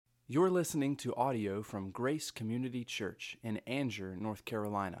You're listening to audio from Grace Community Church in Angier, North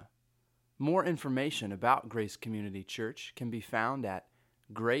Carolina. More information about Grace Community Church can be found at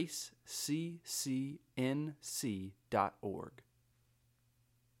graceccnc.org.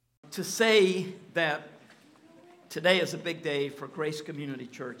 To say that today is a big day for Grace Community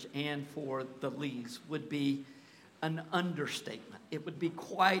Church and for the Lees would be an understatement. It would be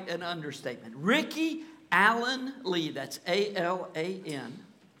quite an understatement. Ricky Allen Lee, that's A-L-A-N.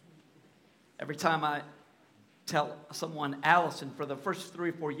 Every time I tell someone Allison, for the first 3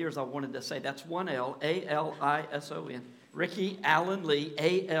 or 4 years I wanted to say that's one L, A-L-I-S-O-N. Ricky Allen Lee,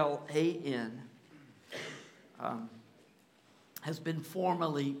 A-L-A-N, has been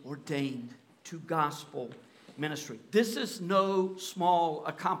formally ordained to gospel ministry. This is no small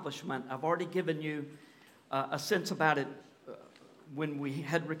accomplishment. I've already given you a sense about it when we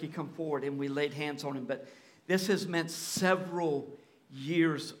had Ricky come forward and we laid hands on him, but this has meant several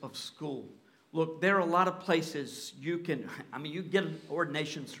years of school. Look, there are a lot of places you can get an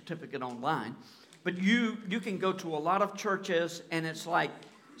ordination certificate online, but you can go to a lot of churches and it's like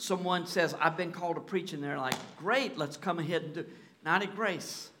someone says, I've been called to preach, and they're like, great, let's come ahead and do it. Not at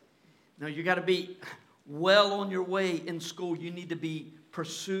Grace. No, you got to be well on your way in school. You need to be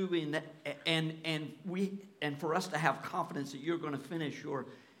pursuing that, and for us to have confidence that you're going to finish your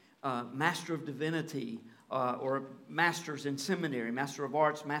Master of Divinity or Master's in Seminary, Master of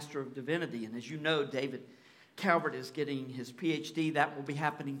Arts, Master of Divinity. And as you know, David Calvert is getting his PhD. That will be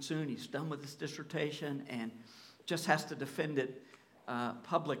happening soon. He's done with his dissertation and just has to defend it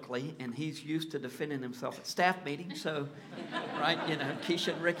publicly. And he's used to defending himself at staff meetings. So, right,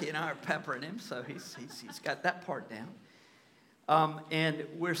 Keisha and Ricky and I are peppering him. So he's got that part down. And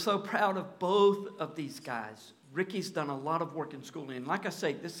we're so proud of both of these guys. Ricky's done a lot of work in schooling. And like I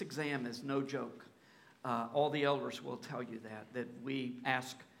say, this exam is no joke. All the elders will tell you that we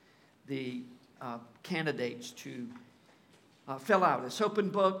ask the candidates to fill out. It's open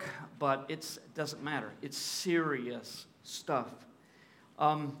book, but it doesn't matter. It's serious stuff.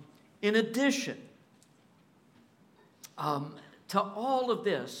 In addition to all of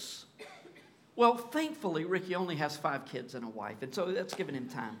this, well, thankfully, Ricky only has 5 kids and a wife, and so that's given him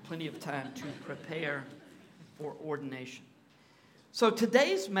time, plenty of time to prepare for ordination. So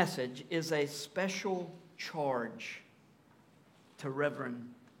today's message is a special charge to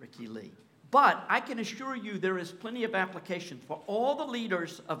Reverend Ricky Lee. But I can assure you there is plenty of application for all the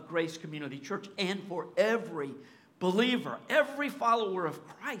leaders of Grace Community Church and for every believer, every follower of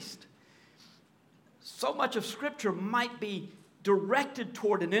Christ. So much of Scripture might be directed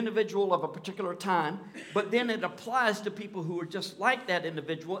toward an individual of a particular time, but then it applies to people who are just like that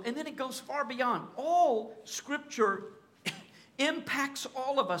individual, and then it goes far beyond. All Scripture impacts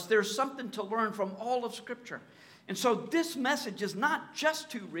all of us. There's something to learn from all of Scripture. And so this message is not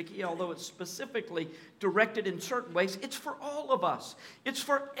just to Ricky, although it's specifically directed in certain ways. It's for all of us. It's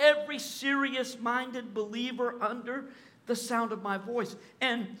for every serious-minded believer under the sound of my voice.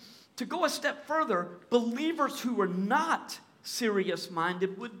 And to go a step further, believers who are not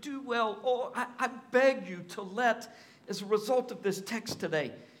serious-minded would do well. I beg you to let, as a result of this text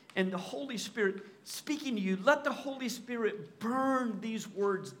today, and the Holy Spirit speaking to you, let the Holy Spirit burn these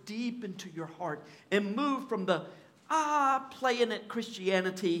words deep into your heart and move from the playing at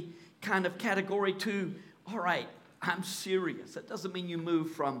Christianity kind of category to, all right, I'm serious. That doesn't mean you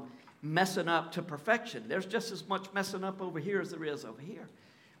move from messing up to perfection. There's just as much messing up over here as there is over here.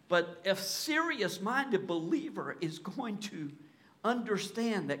 But a serious-minded believer is going to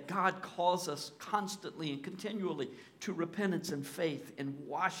understand that God calls us constantly and continually to repentance and faith and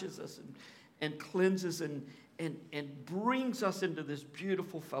washes us and cleanses and brings us into this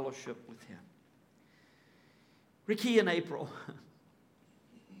beautiful fellowship with Him. Ricky and April,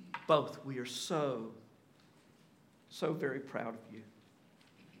 both, we are so very proud of you.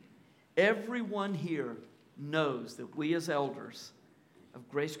 Everyone here knows that we as elders of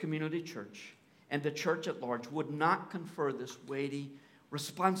Grace Community Church and the church at large would not confer this weighty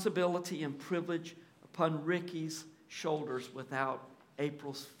responsibility and privilege upon Ricky's shoulders without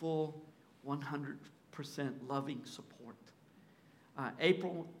April's full 100% loving support.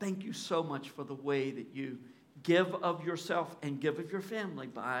 April, thank you so much for the way that you give of yourself and give of your family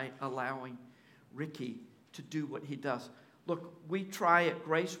by allowing Ricky to do what he does. Look, we try at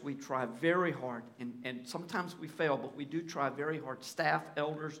Grace, we try very hard, and sometimes we fail, but we do try very hard. Staff,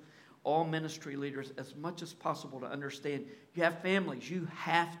 elders, all ministry leaders, as much as possible to understand. You have families, you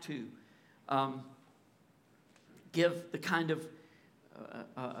have to give the kind of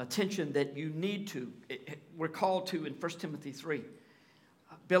attention that you need to. We're called to in 1 Timothy 3.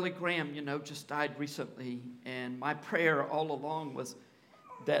 Billy Graham, just died recently, and my prayer all along was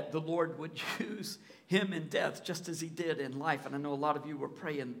that the Lord would use him in death just as he did in life. And I know a lot of you were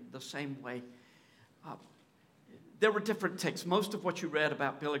praying the same way. There were different takes. Most of what you read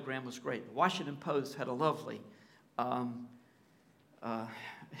about Billy Graham was great. The Washington Post had a lovely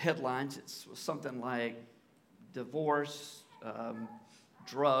headlines. It was something like divorce,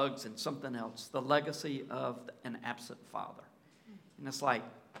 drugs, and something else. The legacy of an absent father. And it's like,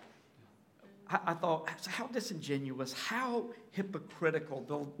 I thought, how disingenuous, how hypocritical.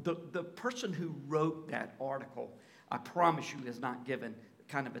 The person who wrote that article, I promise you, has not given the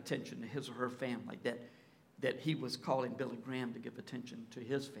kind of attention to his or her family that he was calling Billy Graham to give attention to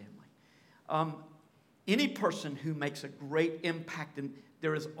his family. Any person who makes a great impact, and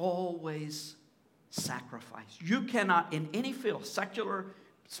there is always sacrifice. You cannot, in any field, secular,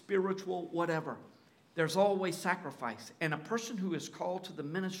 spiritual, whatever, there's always sacrifice. And a person who is called to the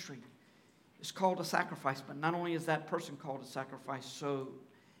ministry is called to sacrifice. But not only is that person called to sacrifice, so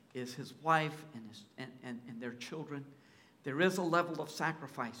is his wife and their children. There is a level of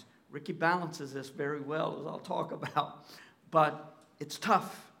sacrifice. Ricky balances this very well, as I'll talk about. But it's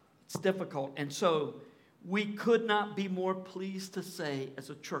tough. It's difficult. And so we could not be more pleased to say as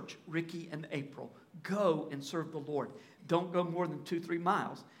a church, Ricky and April, go and serve the Lord. Don't go more than 2-3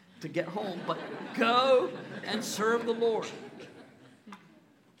 miles to get home, but go and serve the Lord.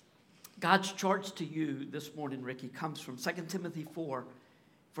 God's charge to you this morning, Ricky, comes from 2 Timothy 4,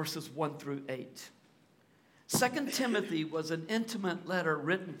 verses 1 through 8. 2 Timothy was an intimate letter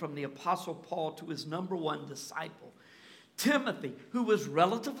written from the Apostle Paul to his number one disciple, Timothy, who was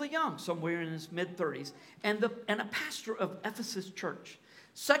relatively young, somewhere in his mid-30s, and a pastor of Ephesus church.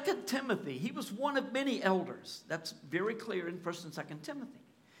 2 Timothy, he was one of many elders. That's very clear in 1 and 2 Timothy.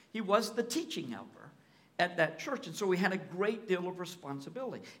 He was the teaching elder at that church, and so he had a great deal of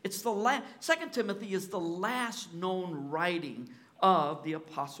responsibility. 2 Timothy is the last known writing of the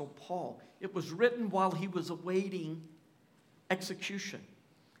Apostle Paul. It was written while he was awaiting execution.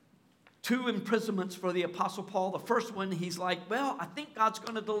 2 imprisonments for the Apostle Paul. The first one, he's like, well, I think God's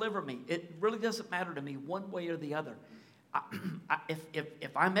going to deliver me. It really doesn't matter to me one way or the other.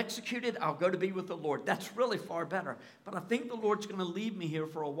 If I'm executed, I'll go to be with the Lord. That's really far better. But I think the Lord's going to leave me here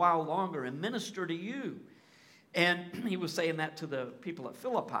for a while longer and minister to you. And he was saying that to the people at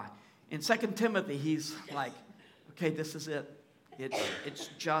Philippi. In 2 Timothy, he's like, okay, this is it. It's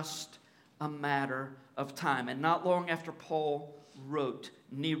just a matter of time. And not long after Paul wrote,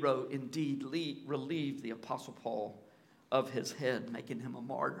 Nero indeed relieved the Apostle Paul of his head, making him a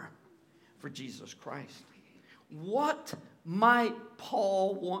martyr for Jesus Christ. What might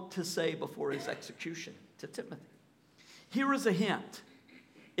Paul want to say before his execution to Timothy? Here is a hint.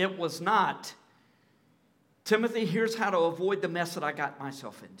 It was not, Timothy, here's how to avoid the mess that I got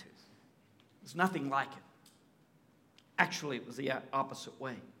myself into. It's nothing like it. Actually, it was the opposite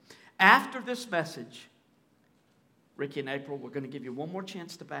way. After this message, Ricky and April, we're going to give you one more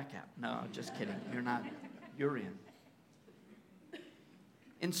chance to back out. No, just kidding. You're not. You're in.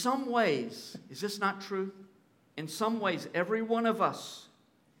 In some ways, is this not true? In some ways, every one of us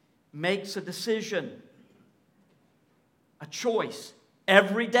makes a decision, a choice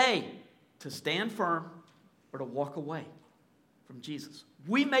every day to stand firm or to walk away from Jesus.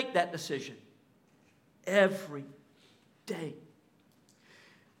 We make that decision every day.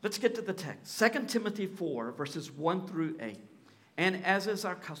 Let's get to the text. 2 Timothy 4, verses 1 through 8. And as is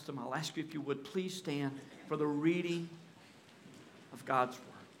our custom, I'll ask you if you would please stand for the reading of God's word.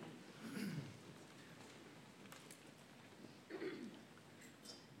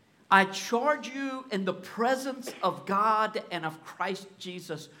 I charge you in the presence of God and of Christ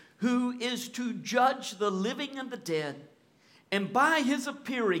Jesus, who is to judge the living and the dead, and by his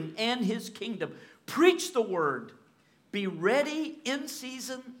appearing and his kingdom, preach the word. Be ready in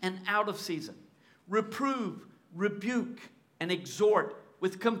season and out of season. Reprove, rebuke, and exhort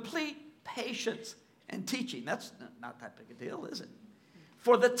with complete patience and teaching. That's not that big a deal, is it?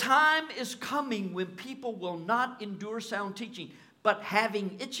 For the time is coming when people will not endure sound teaching, but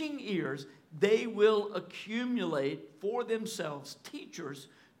having itching ears, they will accumulate for themselves teachers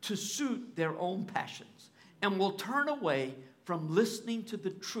to suit their own passions, and will turn away from listening to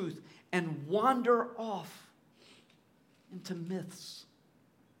the truth and wander off into myths.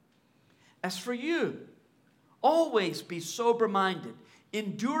 As for you, always be sober-minded,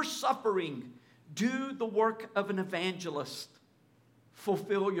 endure suffering, do the work of an evangelist,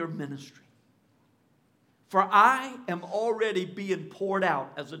 fulfill your ministry. For I am already being poured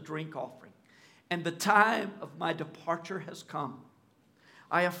out as a drink offering, and the time of my departure has come.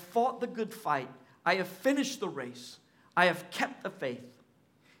 I have fought the good fight. I have finished the race. I have kept the faith.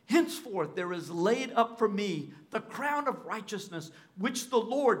 Henceforth there is laid up for me the crown of righteousness, which the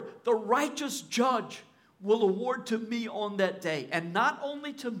Lord, the righteous judge, will award to me on that day. And not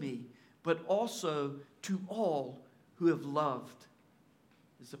only to me, but also to all who have loved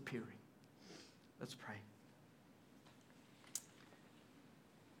his appearing. Let's pray.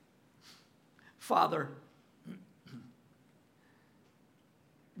 Father,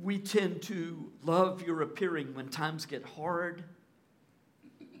 we tend to love your appearing when times get hard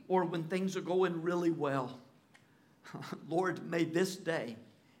or when things are going really well. Lord, may this day,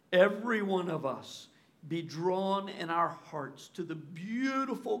 every one of us be drawn in our hearts to the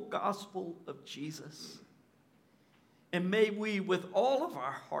beautiful gospel of Jesus. And may we, with all of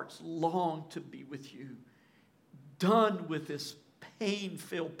our hearts, long to be with you, done with this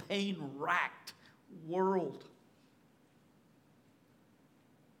pain-filled, pain-racked world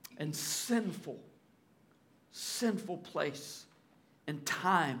and sinful place and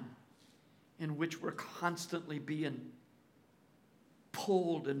time in which we're constantly being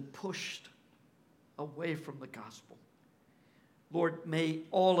pulled and pushed away from the gospel. Lord, may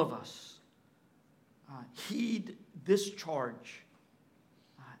all of us heed this charge.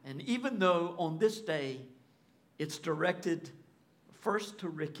 And even though on this day it's directed first to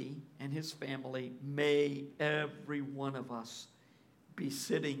Ricky and his family, may every one of us be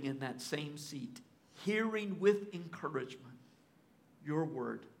sitting in that same seat, hearing with encouragement your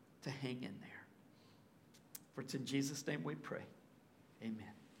word to hang in there. For it's in Jesus' name we pray. Amen.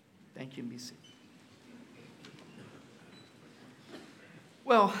 Thank you, and be seated.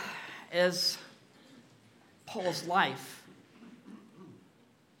 Well, as Paul's life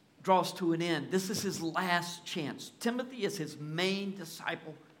draws to an end, this is his last chance. Timothy is his main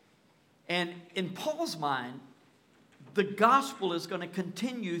disciple. And in Paul's mind, the gospel is going to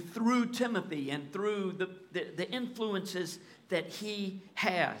continue through Timothy and through the influences that he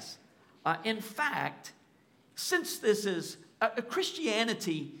has. In fact, since this is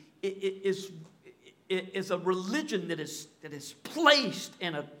Christianity is a religion that is placed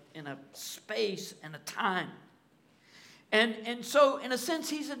in a space and a time. And so, in a sense,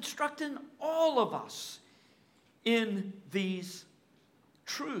 he's instructing all of us in these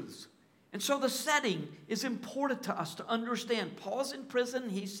truths. And so the setting is important to us to understand. Paul's in prison.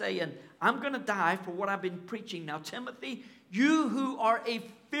 He's saying, I'm going to die for what I've been preaching. Now, Timothy, you who are a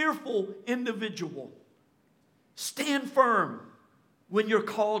fearful individual, stand firm when you're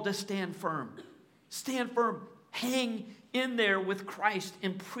called to stand firm. Stand firm. Hang in there with Christ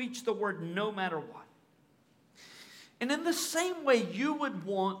and preach the word no matter what. And in the same way, you would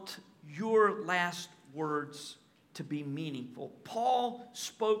want your last words to be meaningful. Paul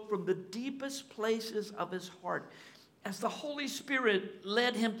spoke from the deepest places of his heart as the Holy Spirit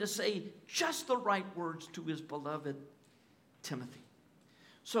led him to say just the right words to his beloved Timothy.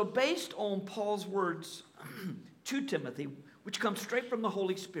 So based on Paul's words to Timothy, which comes straight from the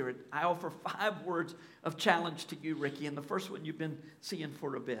Holy Spirit, I offer 5 words of challenge to you, Ricky, and the first one you've been seeing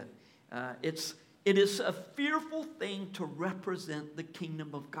for a bit. It is a fearful thing to represent the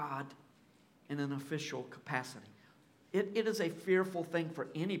kingdom of God in an official capacity. It is a fearful thing for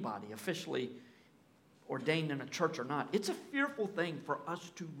anybody, officially ordained in a church or not. It's a fearful thing for us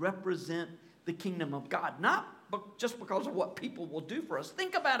to represent the kingdom of God, not just because of what people will do for us.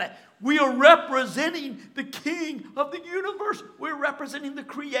 Think about it. We are representing the King of the universe. We're representing the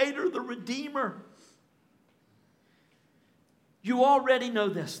Creator, the Redeemer. You already know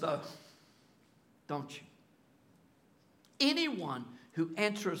this, though, don't you? Anyone who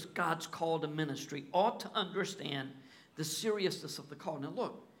answers God's call to ministry ought to understand the seriousness of the call. Now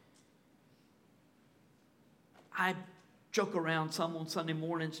look, I joke around some on Sunday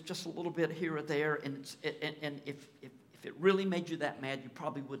mornings, just a little bit here or there, and if it really made you that mad, you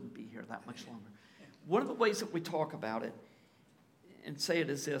probably wouldn't be here that much longer. One of the ways that we talk about it and say it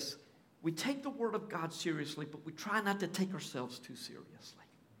is this: we take the Word of God seriously, but we try not to take ourselves too seriously.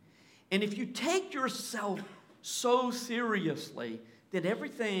 And if you take yourself so seriously that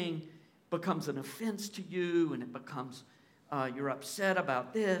everything becomes an offense to you, and it becomes you're upset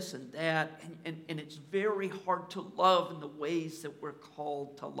about this and that, and it's very hard to love in the ways that we're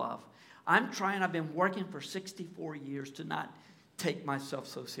called to love. I've been working for 64 years to not take myself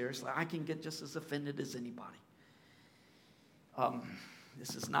so seriously. I can get just as offended as anybody.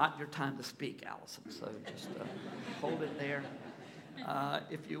 This is not your time to speak, Allison, so just hold it there,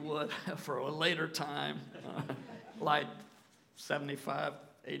 if you would, for a later time, like 75,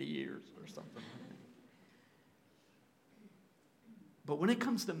 80 years or something. But when it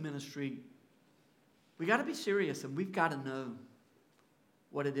comes to ministry, we got to be serious, and we've got to know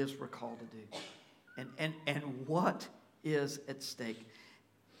what it is we're called to do and what is at stake.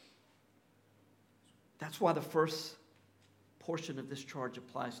 That's why the first portion of this charge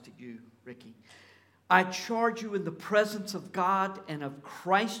applies to you, Ricky. I charge you in the presence of God and of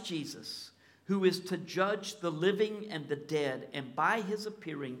Christ Jesus, who is to judge the living and the dead, and by his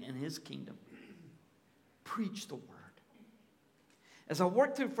appearing in his kingdom, preach the word. As I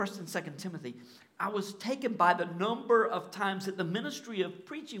worked through 1 and 2 Timothy, I was taken by the number of times that the ministry of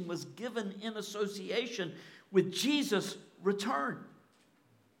preaching was given in association with Jesus' return.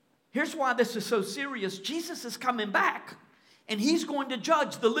 Here's why this is so serious. Jesus is coming back, and he's going to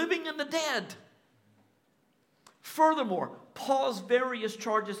judge the living and the dead. Furthermore, Paul's various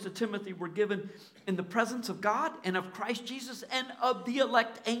charges to Timothy were given in the presence of God and of Christ Jesus and of the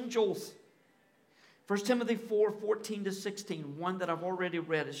elect angels. 1 Timothy 4:14-16, one that I've already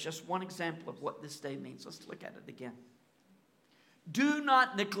read, is just one example of what this day means. Let's look at it again. Do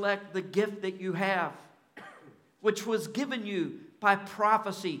not neglect the gift that you have, which was given you by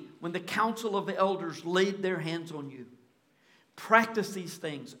prophecy when the council of elders laid their hands on you. Practice these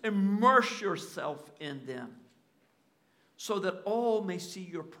things. Immerse yourself in them, so that all may see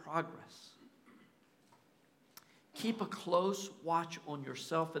your progress. Keep a close watch on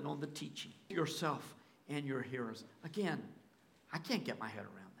yourself and on the teaching, yourself and your hearers. Again, I can't get my head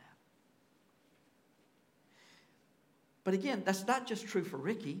around that. But again, that's not just true for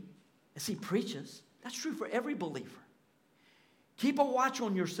Ricky as he preaches. That's true for every believer. Keep a watch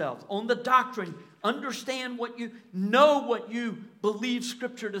on yourself, on the doctrine. Understand what you know, what you believe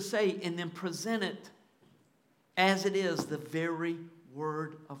Scripture to say, and then present it as it is, the very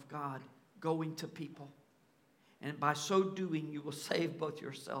Word of God going to people. And by so doing, you will save both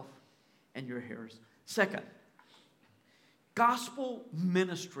yourself and your hearers. Second, gospel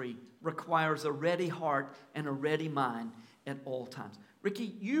ministry requires a ready heart and a ready mind at all times.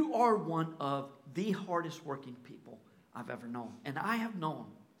 Ricky, you are one of the hardest working people I've ever known. And I have known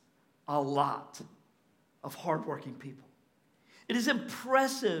a lot of hardworking people. It is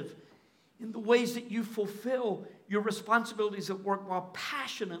impressive in the ways that you fulfill your responsibilities at work while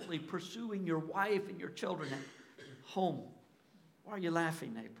passionately pursuing your wife and your children at home. Why are you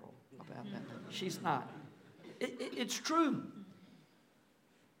laughing, April, about that? She's not. It's true.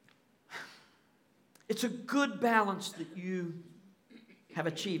 It's a good balance that you have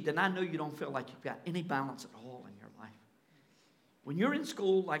achieved, and I know you don't feel like you've got any balance at all in your life. When you're in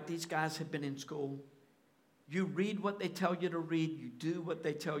school, like these guys have been in school, you read what they tell you to read, you do what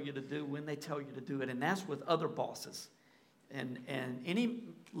they tell you to do when they tell you to do it, and that's with other bosses. And any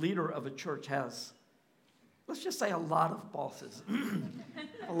leader of a church has, let's just say, a lot of bosses.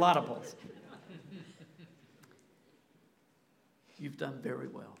 A lot of bosses. You've done very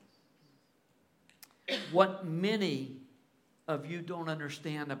well. What many of you don't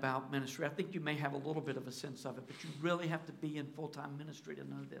understand about ministry, I think you may have a little bit of a sense of it, but you really have to be in full-time ministry to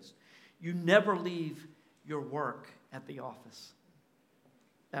know this. You never leave your work at the office,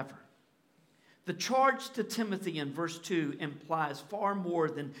 ever. The charge to Timothy in verse 2 implies far more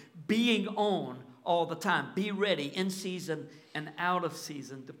than being on all the time. Be ready in season and out of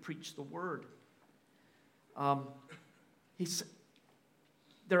season to preach the word.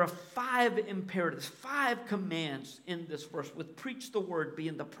 There are 5 imperatives, 5 commands in this verse, with preach the word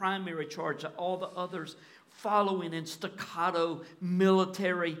being the primary charge, all the others following in staccato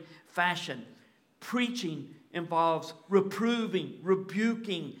military fashion. Preaching involves reproving,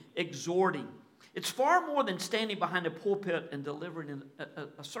 rebuking, exhorting. It's far more than standing behind a pulpit and delivering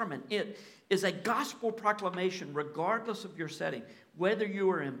a sermon. It is a gospel proclamation regardless of your setting, whether you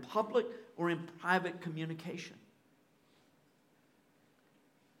are in public or in private communication.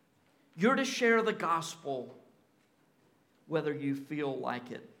 You're to share the gospel whether you feel like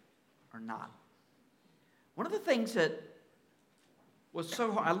it or not. One of the things that was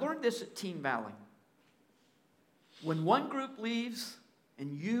so hard, I learned this at Teen Valley. When one group leaves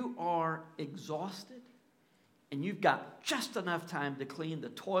and you are exhausted and you've got just enough time to clean the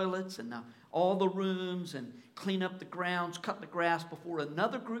toilets and all the rooms and clean up the grounds, cut the grass before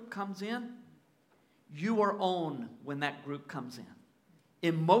another group comes in, you are on when that group comes in.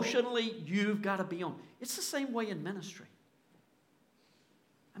 Emotionally, you've got to be on. It's the same way in ministry.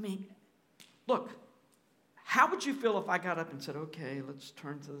 I mean, look, how would you feel if I got up and said, okay, let's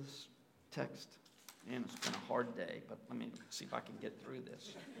turn to this text. Man, it's been a hard day, but let me see if I can get through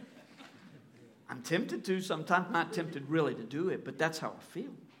this. I'm tempted to, sometimes not tempted really to do it, but that's how I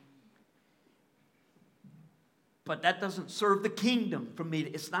feel. But that doesn't serve the kingdom for me.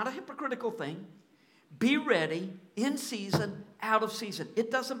 It's not a hypocritical thing. Be ready, in season, out of season. It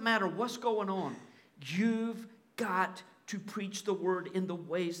doesn't matter what's going on. You've got to preach the word in the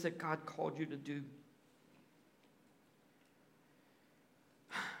ways that God called you to do.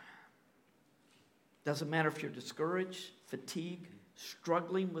 Doesn't matter if you're discouraged, fatigued,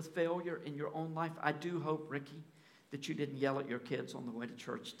 struggling with failure in your own life. I do hope, Ricky, that you didn't yell at your kids on the way to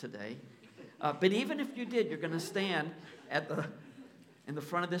church today. But even if you did, you're going to stand in the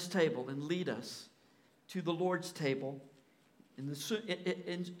front of this table and lead us to the Lord's table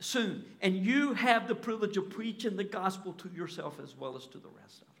soon. And you have the privilege of preaching the gospel to yourself as well as to the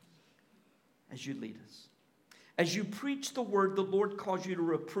rest of us as you lead us. As you preach the word, the Lord calls you to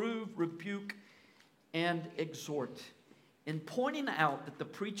reprove, rebuke, and exhort. In pointing out that the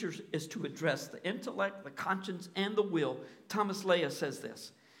preacher is to address the intellect, the conscience, and the will, Thomas Leah says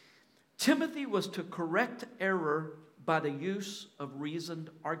this: Timothy was to correct error by the use of reasoned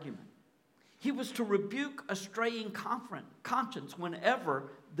argument. He was to rebuke a straying conscience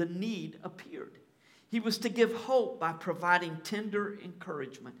whenever the need appeared. He was to give hope by providing tender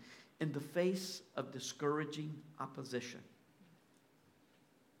encouragement in the face of discouraging opposition.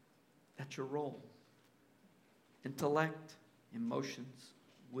 That's your role. Intellect, emotions,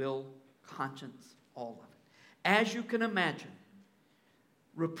 will, conscience, all of it. As you can imagine,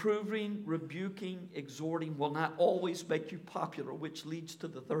 reproving, rebuking, exhorting will not always make you popular, which leads to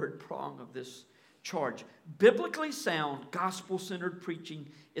the third prong of this charge. Biblically sound, gospel-centered preaching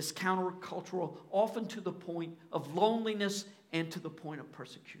is countercultural, often to the point of loneliness and to the point of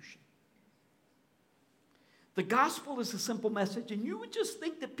persecution. The gospel is a simple message, and you would just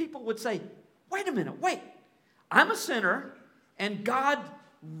think that people would say, wait a minute, wait. I'm a sinner, and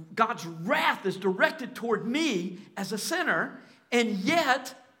God's wrath is directed toward me as a sinner, and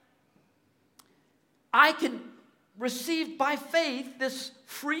yet I can receive by faith this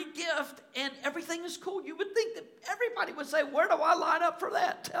free gift, and everything is cool. You would think that everybody would say, where do I line up for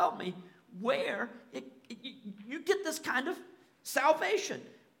that? Tell me where you get this kind of salvation.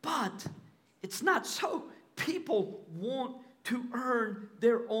 But it's not so. People want to earn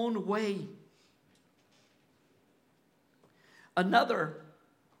their own way. Another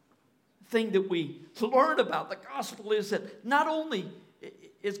thing that we learn about the gospel is that not only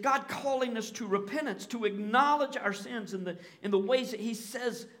is God calling us to repentance, to acknowledge our sins in the ways that he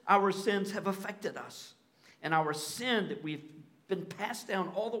says our sins have affected us. And our sin that we've been passed down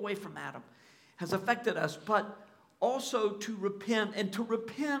all the way from Adam has affected us, but also to repent. And to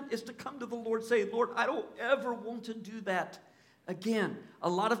repent is to come to the Lord and say, Lord, I don't ever want to do that again. A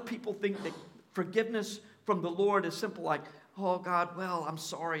lot of people think that forgiveness from the Lord is simple, like, oh, God, well, I'm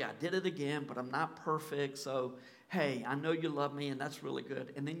sorry, I did it again, but I'm not perfect, so, hey, I know you love me, and that's really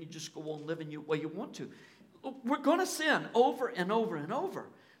good. And then you just go on living the way you want to. We're going to sin over and over and over.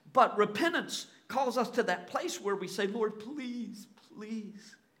 But repentance calls us to that place where we say, Lord, please,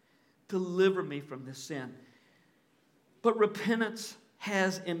 please, deliver me from this sin. But repentance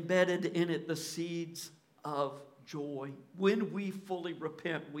has embedded in it the seeds of joy. When we fully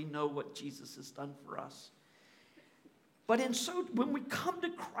repent, we know what Jesus has done for us. But when we come to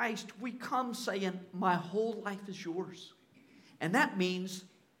Christ, we come saying, my whole life is yours. And that means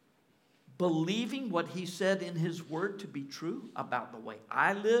believing what he said in his word to be true about the way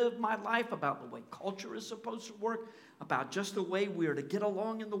I live my life, about the way culture is supposed to work, about just the way we are to get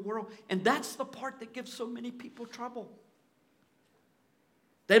along in the world. And that's the part that gives so many people trouble.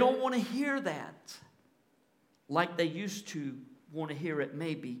 They don't want to hear that like they used to want to hear it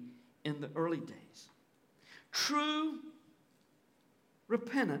maybe in the early days. True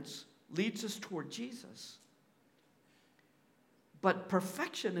repentance leads us toward Jesus. But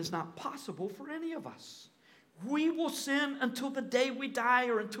perfection is not possible for any of us. We will sin until the day we die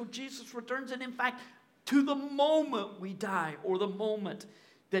or until Jesus returns. And in fact, to the moment we die or the moment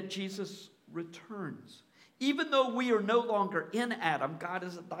that Jesus returns. Even though we are no longer in Adam, God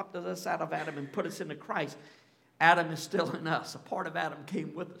has adopted us out of Adam and put us into Christ. Adam is still in us. A part of Adam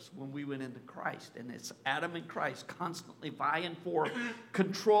came with us when we went into Christ. And it's Adam and Christ constantly vying for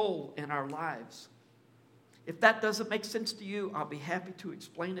control in our lives. If that doesn't make sense to you, I'll be happy to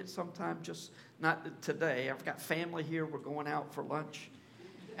explain it sometime, just not today. I've got family here. We're going out for lunch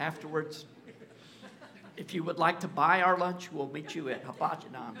afterwards. If you would like to buy our lunch, we'll meet you at Hibachi.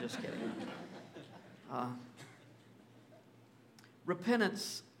 No, I'm just kidding.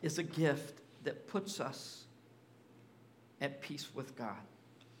 Repentance is a gift that puts us at peace with God.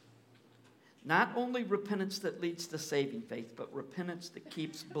 Not only repentance that leads to saving faith, but repentance that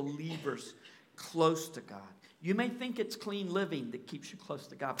keeps believers close to God. You may think it's clean living that keeps you close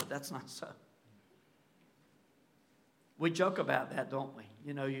to God, but that's not so. We joke about that, don't we?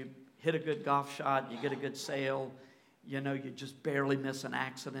 You know, you hit a good golf shot, you get a good sail, you know, you just barely miss an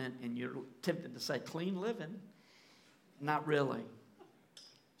accident, and you're tempted to say, clean living. Not really.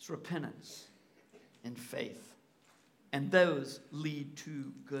 It's repentance and faith. and those lead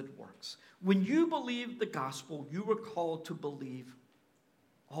to good works. When you believe the gospel, you are called to believe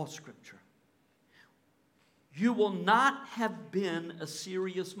all Scripture. You will not have been a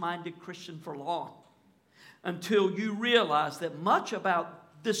serious-minded Christian for long until you realize that much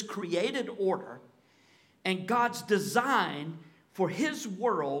about this created order and God's design for His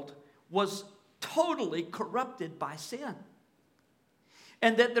world was totally corrupted by sin.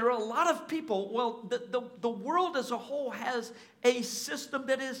 And that there are a lot of people, well, the world as a whole has a system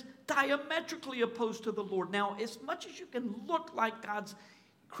that is diametrically opposed to the Lord. Now, as much as you can look like God's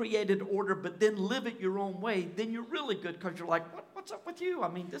created order, but then live it your own way, then you're really good, because you're like, what's up with you? I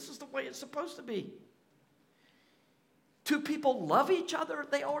mean, this is the way it's supposed to be. Two people love each other,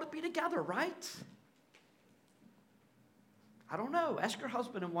 they ought to be together, right? I don't know. Ask your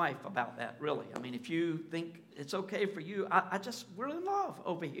husband and wife about that, really. I mean, if you think it's okay for you, we're in love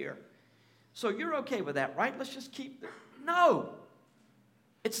over here. So you're okay with that, right? Let's just keep. No,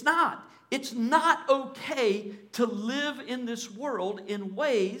 it's not. It's not okay to live in this world in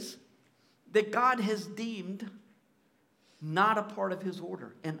ways that God has deemed not a part of His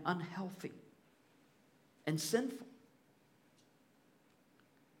order and unhealthy and sinful.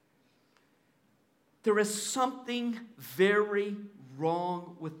 There is something very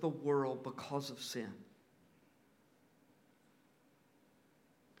wrong with the world because of sin.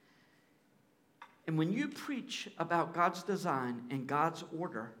 And when you preach about God's design and God's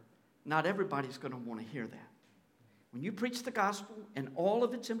order, not everybody's going to want to hear that. When you preach the gospel and all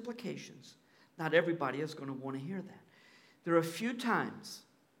of its implications, not everybody is going to want to hear that. There are a few times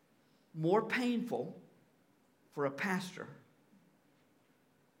more painful for a pastor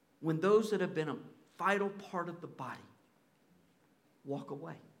when those that have been a vital part of the body walk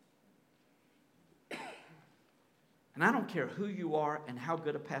away. And I don't care who you are and how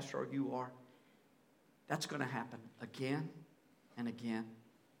good a pastor you are, that's going to happen again and again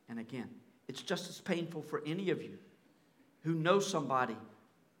and again. It's just as painful for any of you who know somebody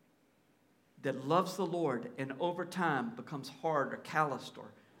that loves the Lord and over time becomes hard or calloused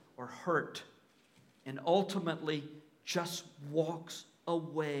or hurt and ultimately just walks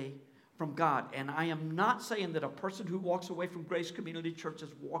away from God. And I am not saying that a person who walks away from Grace Community Church is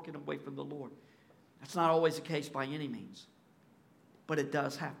walking away from the Lord. That's not always the case by any means. But it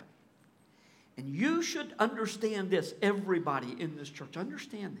does happen. And you should understand this, everybody in this church,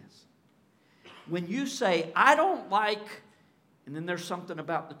 understand this. When you say, I don't like, and then there's something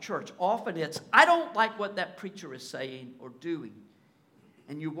about the church, often it's, I don't like what that preacher is saying or doing,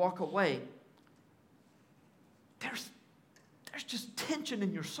 and you walk away, there's just tension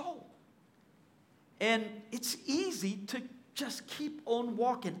in your soul. And it's easy to just keep on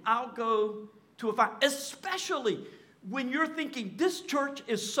walking. I'll go to a fire, especially when you're thinking this church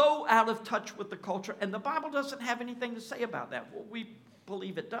is so out of touch with the culture, and the Bible doesn't have anything to say about that. Well, we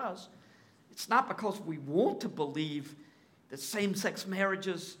believe it does. It's not because we want to believe that same-sex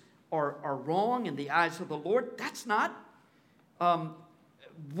marriages are wrong in the eyes of the Lord. That's not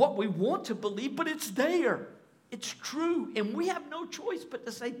what we want to believe, but it's there. It's true, and we have no choice but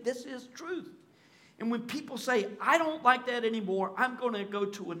to say this is truth. And when people say, I don't like that anymore, I'm going to go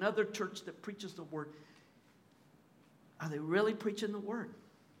to another church that preaches the Word, are they really preaching the Word?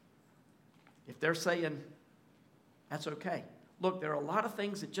 If they're saying, that's okay. Look, there are a lot of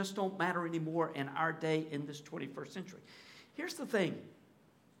things that just don't matter anymore in our day in this 21st century. Here's the thing,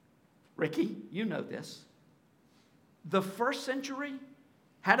 Ricky, you know this. The first century,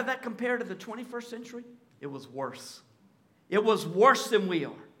 how did that compare to the 21st century? It was worse. It was worse than we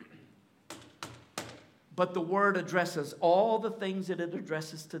are. But the Word addresses all the things that it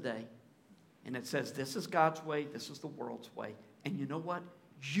addresses today. And it says, this is God's way, this is the world's way. And you know what?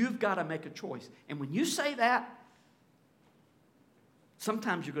 You've got to make a choice. And when you say that,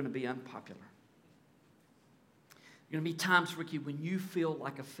 sometimes you're going to be unpopular. There are going to be times, Ricky, when you feel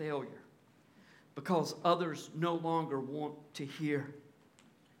like a failure because others no longer want to hear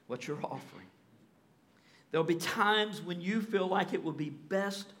what you're offering. There'll be times when you feel like it would be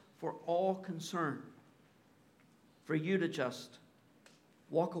best for all concerned for you to just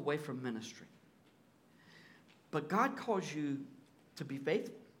walk away from ministry. But God calls you to be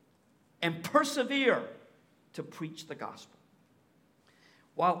faithful and persevere to preach the gospel.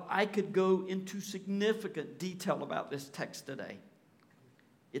 While I could go into significant detail about this text today,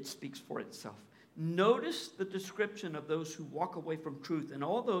 it speaks for itself. Notice the description of those who walk away from truth and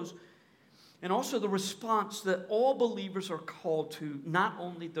all those, and also the response that all believers are called to, not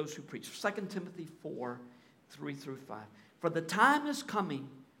only those who preach. 2 Timothy 4, 3 through 5. For the time is coming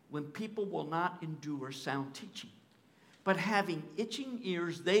when people will not endure sound teaching, but having itching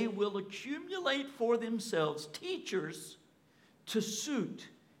ears, they will accumulate for themselves teachers to suit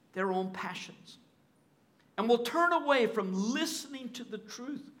their own passions, and will turn away from listening to the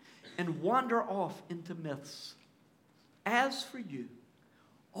truth and wander off into myths. As for you,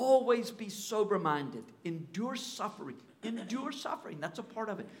 always be sober-minded, endure suffering. Endure suffering, that's a part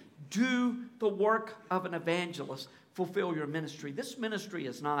of it. Do the work of an evangelist, fulfill your ministry. This ministry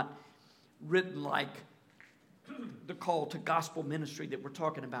is not written like the call to gospel ministry that we're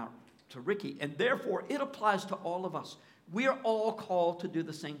talking about to Ricky, and therefore it applies to all of us. We are all called to do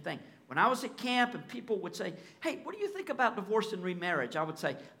the same thing. When I was at camp and people would say, hey, what do you think about divorce and remarriage? I would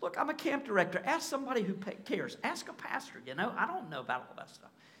say, look, I'm a camp director. Ask somebody who cares. Ask a pastor, I don't know about all that stuff.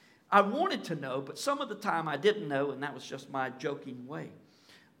 I wanted to know, but some of the time I didn't know, and that was just my joking way.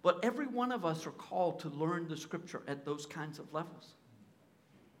 But every one of us are called to learn the Scripture at those kinds of levels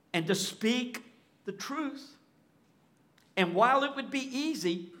and to speak the truth. And while it would be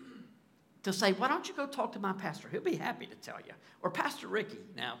easy to say, why don't you go talk to my pastor? He'll be happy to tell you. Or Pastor Ricky.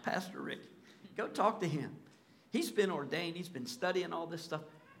 Now, Pastor Ricky. Go talk to him. He's been ordained. He's been studying all this stuff.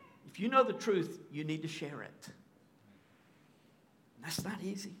 If you know the truth, you need to share it. That's not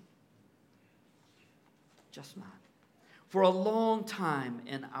easy. Just not. For a long time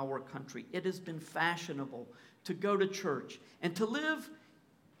in our country, it has been fashionable to go to church and to live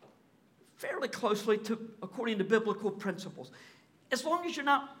fairly closely according to biblical principles. As long as you're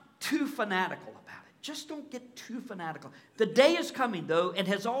not too fanatical about it. Just don't get too fanatical. The day is coming, though, and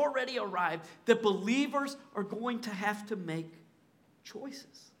has already arrived, that believers are going to have to make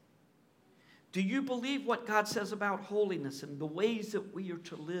choices. Do you believe what God says about holiness and the ways that we are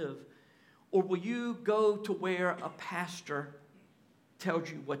to live? Or will you go to where a pastor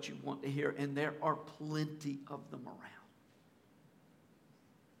tells you what you want to hear, and there are plenty of them around?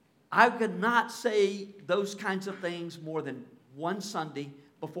 I could not say those kinds of things more than one Sunday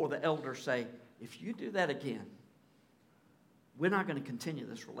before the elders say, if you do that again, we're not going to continue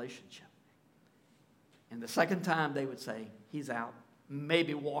this relationship. And the second time they would say, he's out.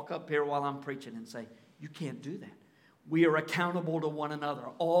 Maybe walk up here while I'm preaching and say, you can't do that. We are accountable to one another.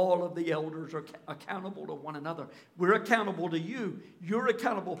 All of the elders are accountable to one another. We're accountable to you. You're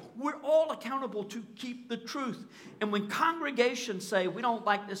accountable. We're all accountable to keep the truth. And when congregations say, we don't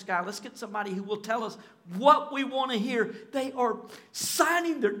like this guy, let's get somebody who will tell us what we want to hear, they are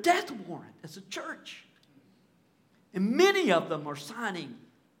signing their death warrant as a church. And many of them are signing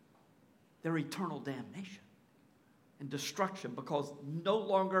their eternal damnation and destruction because no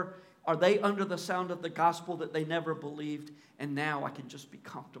longer are they under the sound of the gospel that they never believed, and now I can just be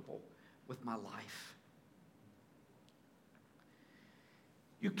comfortable with my life.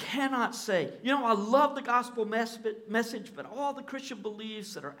 You cannot say, I love the gospel message, but all the Christian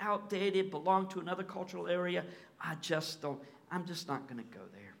beliefs that are outdated, belong to another cultural area, I'm just not going to go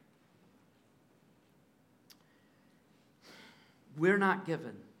there. We're not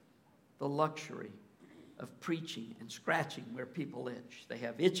given the luxury of preaching and scratching where people itch. They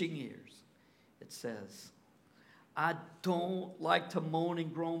have itching ears. It says, I don't like to moan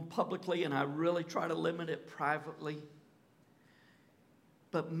and groan publicly, and I really try to limit it privately.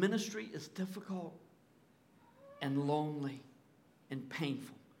 But ministry is difficult and lonely and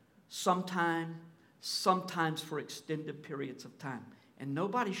painful. Sometimes for extended periods of time. And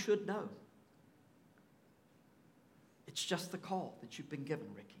nobody should know. It's just the call that you've been given,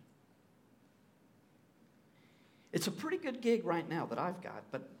 Ricky. It's a pretty good gig right now that I've got,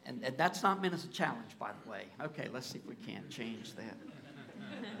 and that's not meant as a challenge, by the way. Okay, let's see if we can't change that.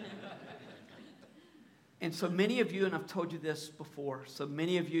 And so many of you, and I've told you this before, so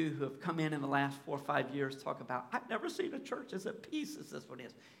many of you who have come in the last 4 or 5 years talk about, I've never seen a church as at peace as this one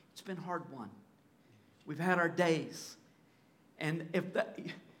is. It's been hard won. We've had our days. And if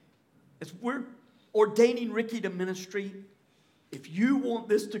we're ordaining Ricky to ministry, if you want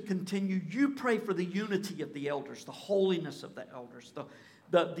this to continue, you pray for the unity of the elders, the holiness of the elders,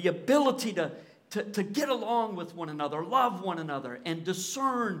 the ability to get along with one another, love one another, and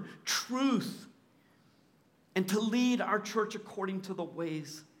discern truth, and to lead our church according to the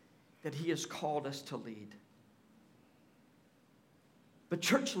ways that He has called us to lead. But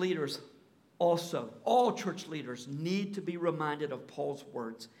church leaders also, all church leaders need to be reminded of Paul's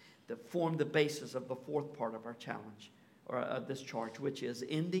words that form the basis of the fourth part of our challenge. Or this charge, which is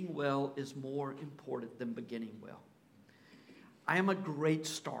ending well is more important than beginning well. I am a great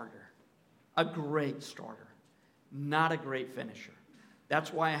starter, not a great finisher.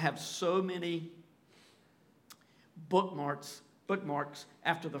 That's why I have so many bookmarks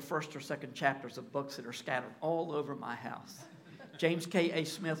after the first or second chapters of books that are scattered all over my house. James K.A.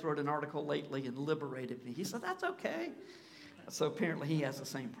 Smith wrote an article lately and liberated me. He said, that's okay. So apparently he has the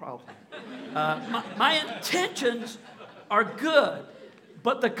same problem. My intentions are good,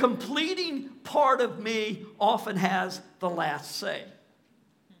 but the completing part of me often has the last say.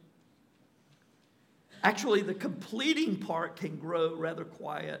 Actually, the completing part can grow rather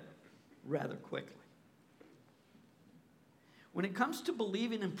quiet rather quickly. When it comes to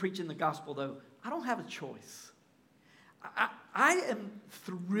believing and preaching the gospel, though, I don't have a choice. I am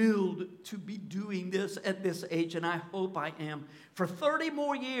thrilled to be doing this at this age, and I hope I am for 30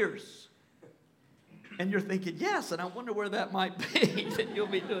 more years. And you're thinking, yes, and I wonder where that might be that you'll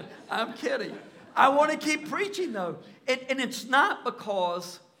be doing. I'm kidding. I want to keep preaching, though. And it's not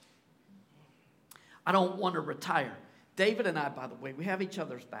because I don't want to retire. David and I, by the way, we have each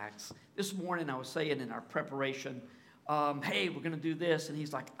other's backs. This morning I was saying in our preparation, hey, we're going to do this. And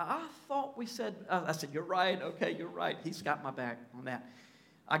he's like, I thought we said, I said, you're right. Okay, you're right. He's got my back on that.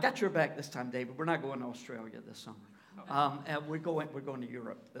 I got your back this time, David. We're not going to Australia this summer. And we're going to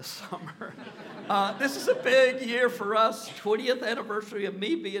Europe this summer. This is a big year for us. 20th anniversary of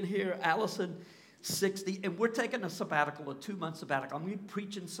me being here. Allison, 60. And we're taking a sabbatical, a 2-month sabbatical. I'm going to be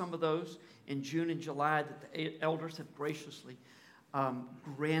preaching some of those in June and July that the elders have graciously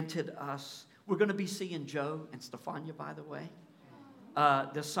granted us. We're going to be seeing Joe and Stefania, by the way,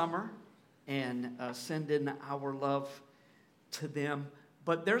 this summer, and sending our love to them.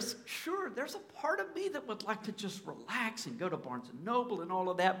 But there's a part of me that would like to just relax and go to Barnes & Noble and all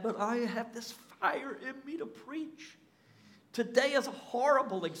of that, but I have this fire in me to preach. Today is a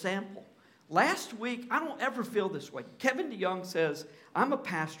horrible example. Last week, I don't ever feel this way. Kevin DeYoung says, I'm a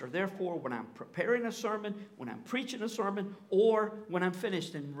pastor, therefore, when I'm preparing a sermon, when I'm preaching a sermon, or when I'm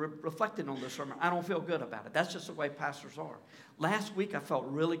finished and reflecting on the sermon, I don't feel good about it. That's just the way pastors are. Last week, I felt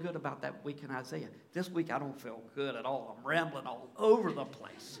really good about that week in Isaiah. This week, I don't feel good at all. I'm rambling all over the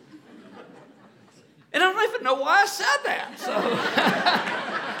place. And I don't even know why I said that. So,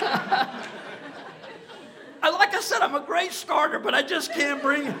 like I said, I'm a great starter, but I just can't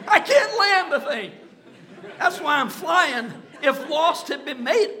I can't land the thing. That's why I'm flying. If Lost had been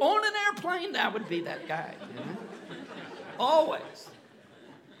made on an airplane, I would be that guy. You know? Always.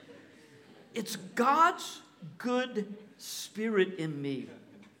 It's God's good spirit in me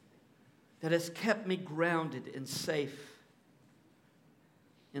that has kept me grounded and safe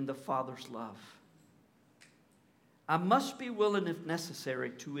in the Father's love. I must be willing, if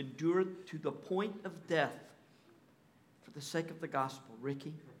necessary, to endure to the point of death for the sake of the gospel.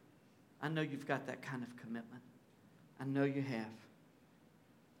 Ricky, I know you've got that kind of commitment. I know you have.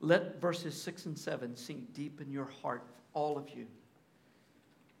 Let verses 6 and 7 sink deep in your heart, all of you.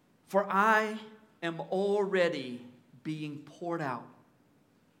 For I am already being poured out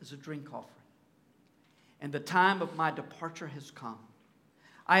as a drink offering, and the time of my departure has come.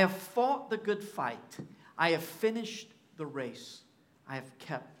 I have fought the good fight. I have finished the race. I have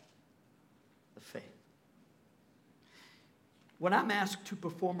kept the faith. When I'm asked to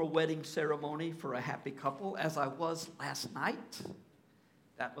perform a wedding ceremony for a happy couple, as I was last night,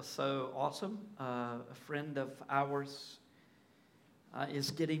 that was so awesome. A friend of ours is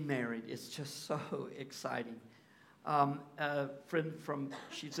getting married. It's just so exciting. A friend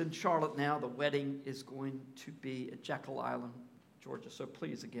she's in Charlotte now. The wedding is going to be at Jekyll Island, Georgia. So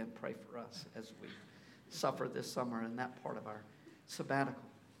please, again, pray for us as we suffer this summer in that part of our sabbatical.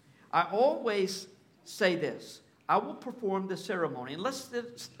 I always say this. I will perform the ceremony unless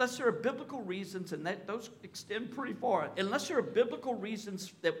there are biblical reasons, and those extend pretty far. Unless there are biblical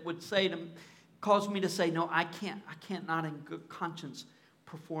reasons that would cause me to say, no, I can't not in good conscience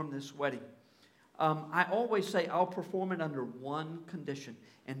perform this wedding. I always say I'll perform it under one condition,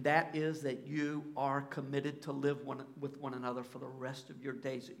 and that is that you are committed to live with one another for the rest of your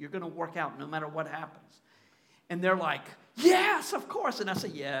days. That you're going to work out no matter what happens. And they're like, yes, of course. And I say,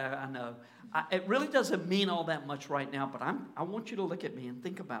 yeah, I know. It really doesn't mean all that much right now, but I want you to look at me and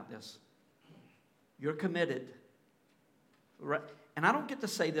think about this. You're committed. Right? And I don't get to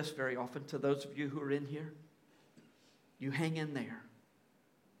say this very often to those of you who are in here. You hang in there.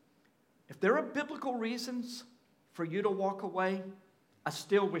 If there are biblical reasons for you to walk away, I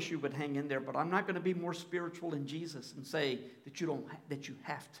still wish you would hang in there, but I'm not going to be more spiritual in Jesus and say that you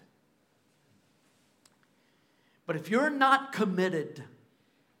have to. But if you're not committed,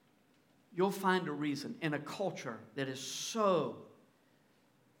 you'll find a reason in a culture that is so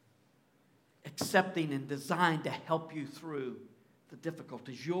accepting and designed to help you through the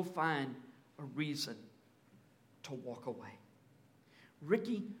difficulties. You'll find a reason to walk away.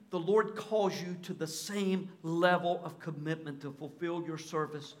 Ricky, the Lord calls you to the same level of commitment to fulfill your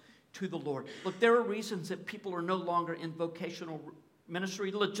service to the Lord. Look, there are reasons that people are no longer in vocational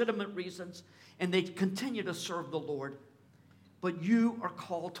ministry, legitimate reasons, and they continue to serve the Lord. But you are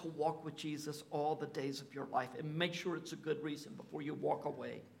called to walk with Jesus all the days of your life, and make sure it's a good reason before you walk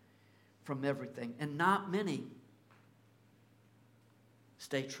away from everything. And not many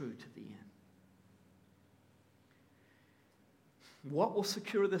stay true to the end. What will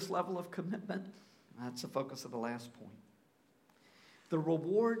secure this level of commitment? That's the focus of the last point. The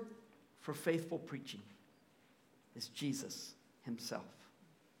reward for faithful preaching is Jesus himself.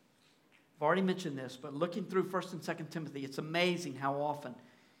 I've already mentioned this, but looking through 1 and 2 Timothy, it's amazing how often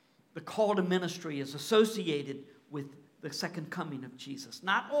the call to ministry is associated with the second coming of Jesus.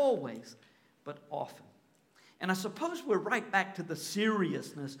 Not always, but often. And I suppose we're right back to the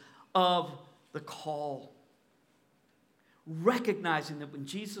seriousness of the call. Recognizing that when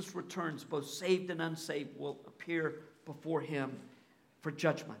Jesus returns, both saved and unsaved will appear before him for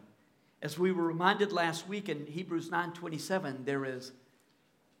judgment. As we were reminded last week in Hebrews 9:27, there is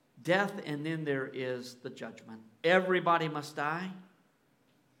death and then there is the judgment. Everybody must die.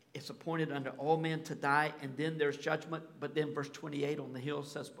 It's appointed unto all men to die, and then there's judgment. But then verse 28 on the hill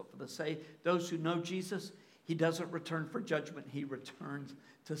says, but for the sake, those who know Jesus, he doesn't return for judgment. He returns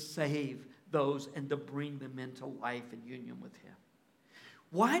to save those and to bring them into life and union with him.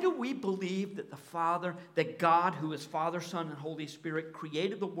 Why do we believe that that God, who is Father, Son, and Holy Spirit,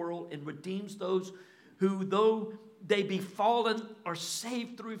 created the world and redeems those who, though they be fallen, are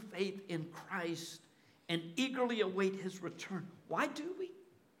saved through faith in Christ and eagerly await his return? Why do we?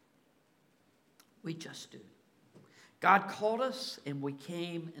 We just do. God called us and we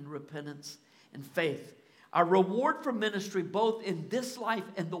came in repentance and faith. Our reward for ministry, both in this life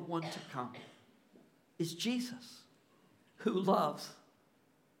and the one to come, is Jesus, who loves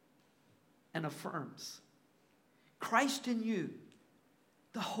and affirms. Christ in you,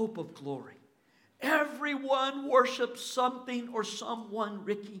 the hope of glory. Everyone worships something or someone,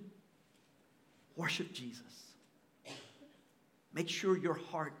 Ricky. Worship Jesus. Make sure your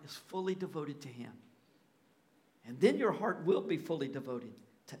heart is fully devoted to him. And then your heart will be fully devoted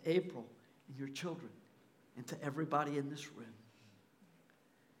to April and your children and to everybody in this room.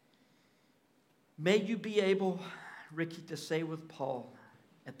 May you be able, Ricky, to say with Paul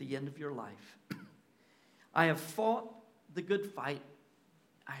at the end of your life, I have fought the good fight.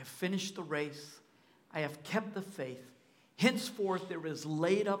 I have finished the race. I have kept the faith. Henceforth there is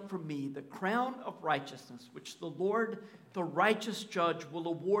laid up for me the crown of righteousness, which the Lord, the righteous judge, will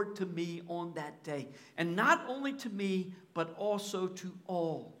award to me on that day. And not only to me, but also to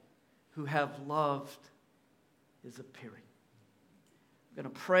all who have loved his appearing. I'm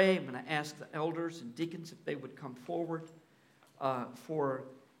going to pray. I'm going to ask the elders and deacons if they would come forward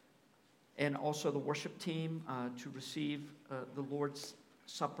and also the worship team to receive the Lord's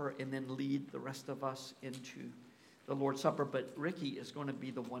Supper and then lead the rest of us into the Lord's Supper. But Ricky is going to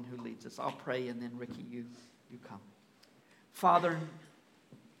be the one who leads us. I'll pray and then Ricky, you come. Father,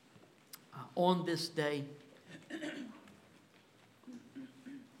 on this day,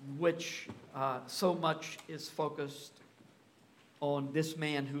 which so much is focused on this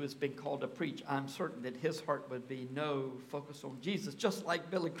man who has been called to preach, I'm certain that his heart would be no focus on Jesus. Just like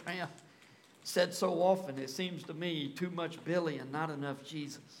Billy Graham said so often, it seems to me, too much Billy and not enough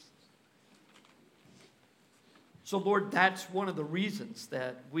Jesus. So, Lord, that's one of the reasons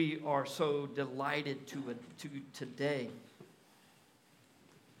that we are so delighted to today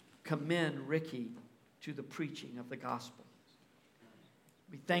commend Ricky to the preaching of the gospel.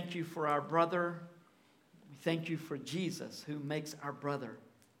 We thank you for our brother. We thank you for Jesus, who makes our brother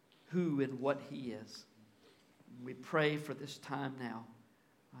who and what he is. We pray for this time now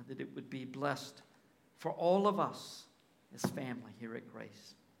that it would be blessed for all of us as family here at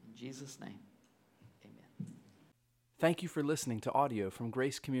Grace. In Jesus' name, amen. Thank you for listening to audio from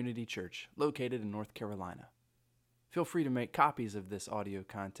Grace Community Church, located in North Carolina. Feel free to make copies of this audio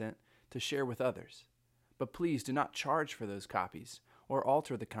content to share with others, but please do not charge for those copies or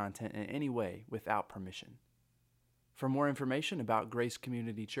alter the content in any way without permission. For more information about Grace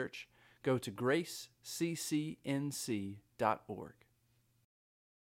Community Church, go to graceccnc.org.